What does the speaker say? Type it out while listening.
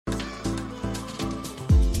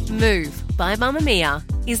Move by Mamma Mia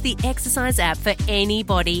is the exercise app for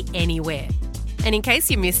anybody, anywhere. And in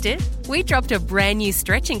case you missed it, we dropped a brand new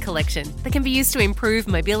stretching collection that can be used to improve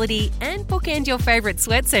mobility and bookend your favourite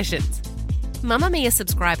sweat sessions. Mamma Mia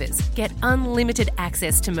subscribers get unlimited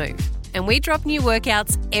access to Move, and we drop new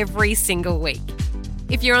workouts every single week.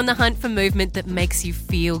 If you're on the hunt for movement that makes you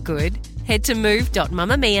feel good, head to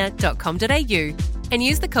move.mamamia.com.au and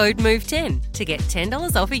use the code MOVE10 to get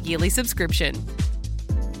 $10 off a yearly subscription.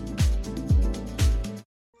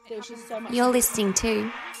 You're listening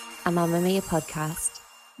to a Mamma Mia podcast.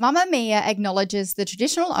 Mamma Mia acknowledges the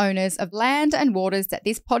traditional owners of land and waters that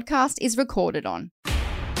this podcast is recorded on.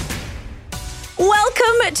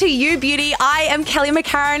 Welcome to You Beauty. I am Kelly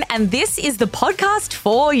McCarran, and this is the podcast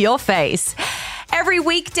for your face. Every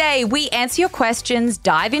weekday, we answer your questions,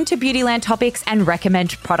 dive into Beautyland topics, and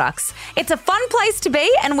recommend products. It's a fun place to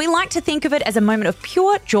be, and we like to think of it as a moment of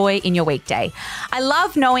pure joy in your weekday. I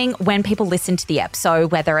love knowing when people listen to the app, so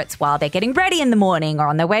whether it's while they're getting ready in the morning or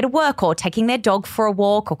on their way to work or taking their dog for a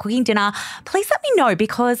walk or cooking dinner, please let me know,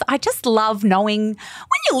 because I just love knowing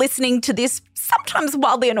when you're listening to this sometimes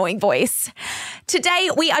wildly annoying voice. Today,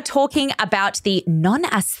 we are talking about the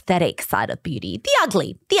non-aesthetic side of beauty, the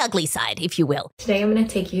ugly side, if you will. Today, I'm going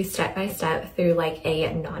to take you step by step through like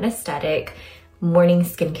a non-aesthetic morning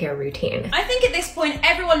skincare routine. I think at this point,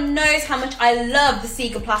 everyone knows how much I love the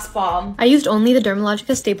Cicaplast Balm. I used only the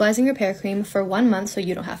Dermalogica Stabilizing Repair Cream for 1 month, so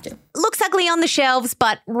you don't have to. Looks ugly on the shelves,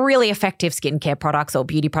 but really effective skincare products or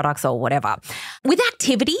beauty products or whatever. With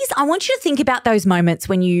activities, I want you to think about those moments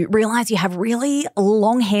when you realize you have really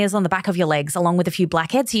long hairs on the back of your legs along with a few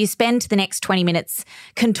blackheads. So you spend the next 20 minutes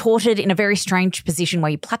contorted in a very strange position where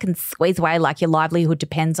you pluck and squeeze away like your livelihood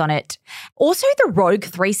depends on it. Also, the rogue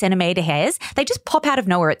 3 centimetre hairs, they just pop out of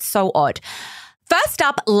nowhere. It's so odd. First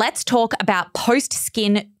up, let's talk about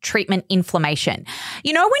post-skin treatment inflammation.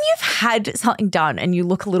 You know when you've had something done and you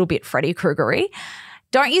look a little bit Freddy Krueger-y?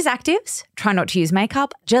 Don't use actives. Try not to use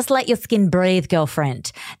makeup. Just let your skin breathe,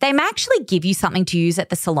 girlfriend. They may actually give you something to use at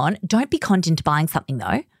the salon. Don't be conned into buying something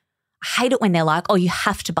though. I hate it when they're like, oh, you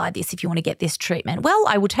have to buy this if you want to get this treatment. Well,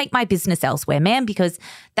 I will take my business elsewhere, ma'am, because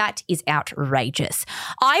that is outrageous.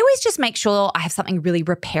 I always just make sure I have something really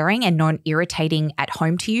repairing and non-irritating at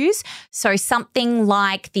home to use. So something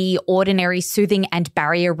like the Ordinary Soothing and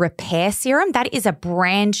Barrier Repair Serum, that is a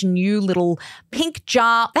brand new little pink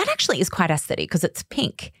jar. That actually is quite aesthetic because it's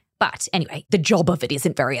pink. But anyway, the job of it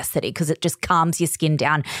isn't very aesthetic because it just calms your skin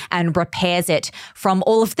down and repairs it from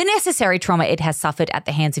all of the necessary trauma it has suffered at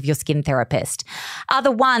the hands of your skin therapist.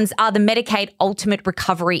 Other ones are the Medicaid Ultimate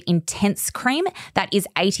Recovery Intense Cream. That is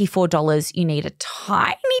 $84. You need a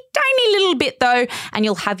tiny little bit though, and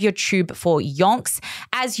you'll have your tube for yonks,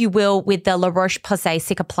 as you will with the La Roche-Posay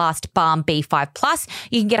Cicaplast Balm B5+.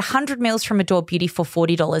 You can get 100 mils from Adore Beauty for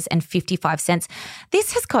 $40.55.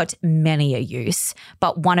 This has got many a use,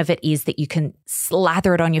 but one of it is that you can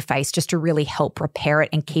slather it on your face just to really help repair it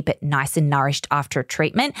and keep it nice and nourished after a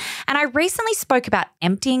treatment. And I recently spoke about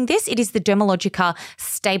emptying this. It is the Dermalogica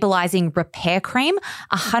Stabilizing Repair Cream,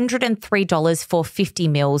 $103 for 50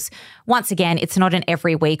 mils. Once again, it's not an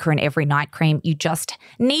every week or an every night cream. You just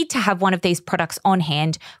need to have one of these products on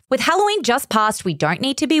hand. With Halloween just passed, we don't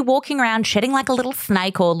need to be walking around shedding like a little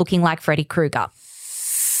snake or looking like Freddy Krueger.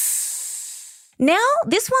 Now,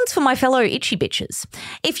 this one's for my fellow itchy bitches.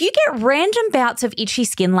 If you get random bouts of itchy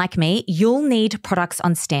skin like me, you'll need products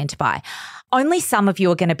on standby. Only some of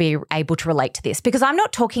you are going to be able to relate to this because I'm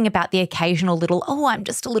not talking about the occasional little, oh, I'm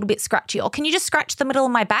just a little bit scratchy, or can you just scratch the middle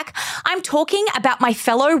of my back? I'm talking about my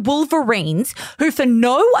fellow Wolverines who, for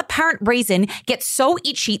no apparent reason, get so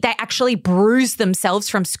itchy they actually bruise themselves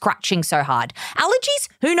from scratching so hard. Allergies?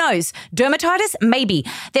 Who knows? Dermatitis? Maybe.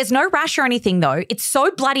 There's no rash or anything though. It's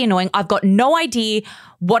so bloody annoying. I've got no idea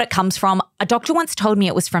what it comes from. A doctor once told me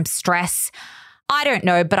it was from stress. I don't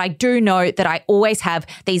know, but I do know that I always have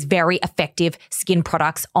these very effective skin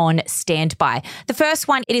products on standby. The first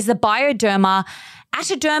one, it is the Bioderma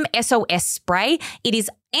Atoderm SOS spray. It is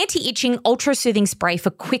anti-itching, ultra-soothing spray for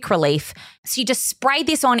quick relief. So you just spray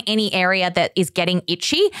this on any area that is getting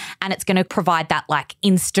itchy and it's going to provide that like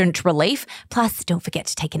instant relief. Plus, don't forget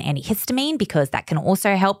to take an antihistamine because that can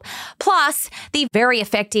also help. Plus, the very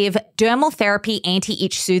effective Dermal Therapy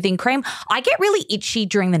Anti-Itch Soothing Cream. I get really itchy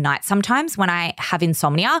during the night sometimes when I have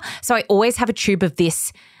insomnia. So I always have a tube of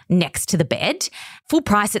this next to the bed. Full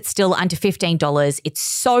price, it's still under $15. It's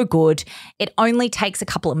so good. It only takes a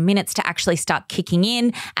couple of minutes to actually start kicking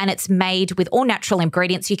in, and it's made with all natural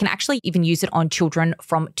ingredients. You can actually even use it on children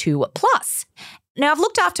from 2+. Now, I've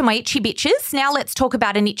looked after my itchy bitches. Now let's talk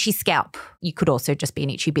about an itchy scalp. You could also just be an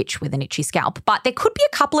itchy bitch with an itchy scalp, but there could be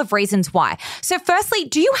a couple of reasons why. So firstly,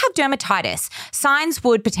 do you have dermatitis? Signs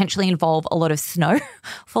would potentially involve a lot of snow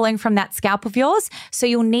falling from that scalp of yours. So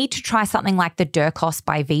you'll need to try something like the Durkos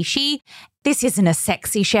by Vichy. This isn't a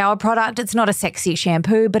sexy shower product. It's not a sexy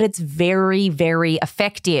shampoo, but it's very, very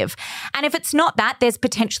effective. And if it's not that, there's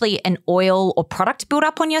potentially an oil or product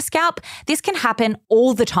buildup on your scalp. This can happen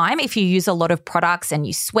all the time if you use a lot of products and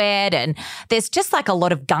you sweat and there's just like a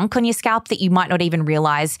lot of gunk on your scalp that you might not even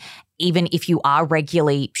realize, even if you are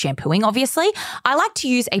regularly shampooing, obviously. I like to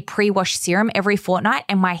use a pre-wash serum every fortnight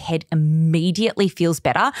and my head immediately feels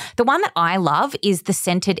better. The one that I love is the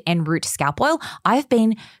scented En Route scalp oil. I've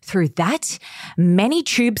been through that many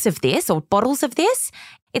tubes of this or bottles of this.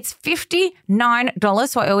 It's $59,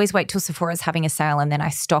 so I always wait till Sephora's having a sale and then I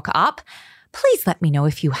stock up. Please let me know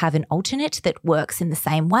if you have an alternate that works in the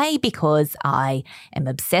same way because I am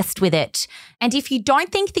obsessed with it. And if you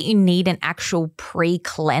don't think that you need an actual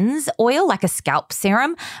pre-cleanse oil like a scalp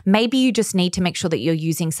serum, maybe you just need to make sure that you're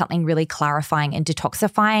using something really clarifying and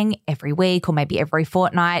detoxifying every week or maybe every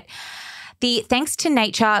fortnight. The Thanks to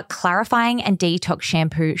Nature Clarifying and Detox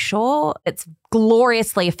Shampoo, sure, it's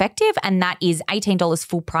gloriously effective and that is $18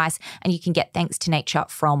 full price and you can get Thanks to Nature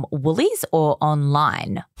from Woolies or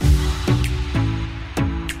online.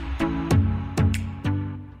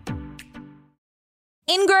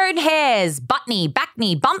 Ingrown hairs, butt knee, back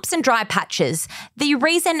knee, bumps and dry patches. The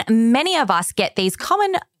reason many of us get these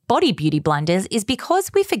common body beauty blunders is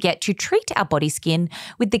because we forget to treat our body skin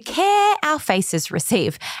with the care our faces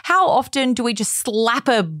receive. How often do we just slap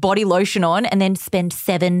a body lotion on and then spend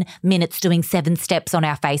 7 minutes doing 7 steps on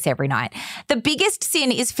our face every night? The biggest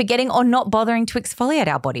sin is forgetting or not bothering to exfoliate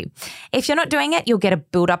our body. If you're not doing it, you'll get a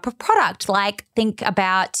buildup of product. Like think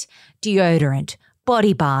about deodorant,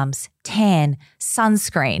 body balms, tan,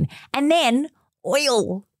 sunscreen, and then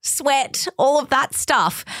oil, sweat, all of that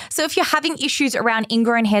stuff. So if you're having issues around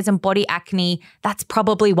ingrown hairs and body acne, that's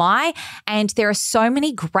probably why. And there are so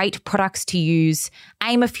many great products to use.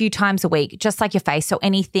 Aim a few times a week, just like your face. So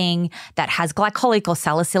anything that has glycolic or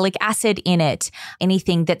salicylic acid in it,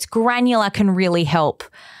 anything that's granular can really help.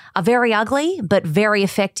 A very ugly but very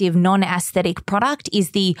effective non-aesthetic product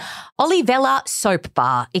is the Olivella Soap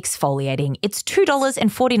Bar Exfoliating. It's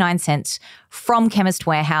 $2.49 from Chemist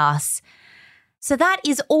Warehouse. So that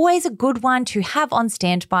is always a good one to have on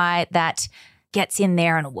standby that gets in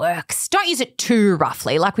there and works. Don't use it too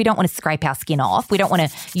roughly. Like we don't want to scrape our skin off. We don't want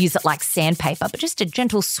to use it like sandpaper, but just a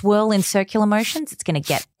gentle swirl in circular motions. It's going to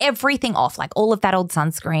get everything off, like all of that old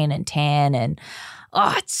sunscreen and tan and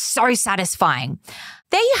oh, it's so satisfying.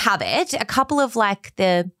 There you have it. A couple of like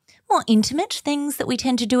the more intimate things that we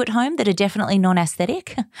tend to do at home that are definitely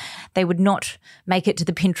non-aesthetic. They would not make it to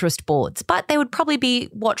the Pinterest boards, but they would probably be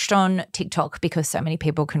watched on TikTok because so many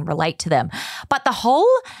people can relate to them. But the whole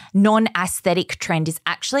non-aesthetic trend is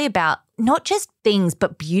actually about not just things,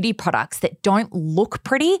 but beauty products that don't look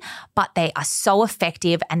pretty, but they are so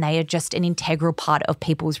effective and they are just an integral part of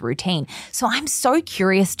people's routine. So I'm so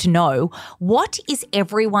curious to know what is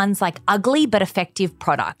everyone's like ugly but effective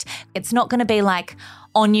product. It's not going to be like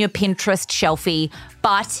on your Pinterest shelfie,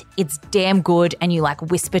 but it's damn good and you like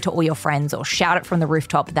whisper to all your friends or shout it from the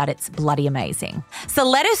rooftop that it's bloody amazing. So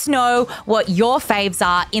let us know what your faves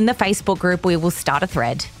are in the Facebook group. We will start a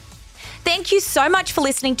thread. Thank you so much for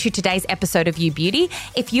listening to today's episode of You Beauty.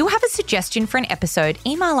 If you have a suggestion for an episode,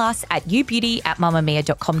 email us at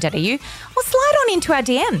youbeauty@mamamia.com.au or slide on into our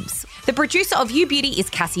DMs. The producer of You Beauty is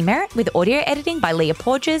Cassie Merritt with audio editing by Leah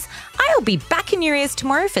Porges. I'll be back in your ears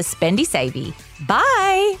tomorrow for Spendy Savvy.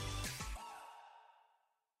 Bye.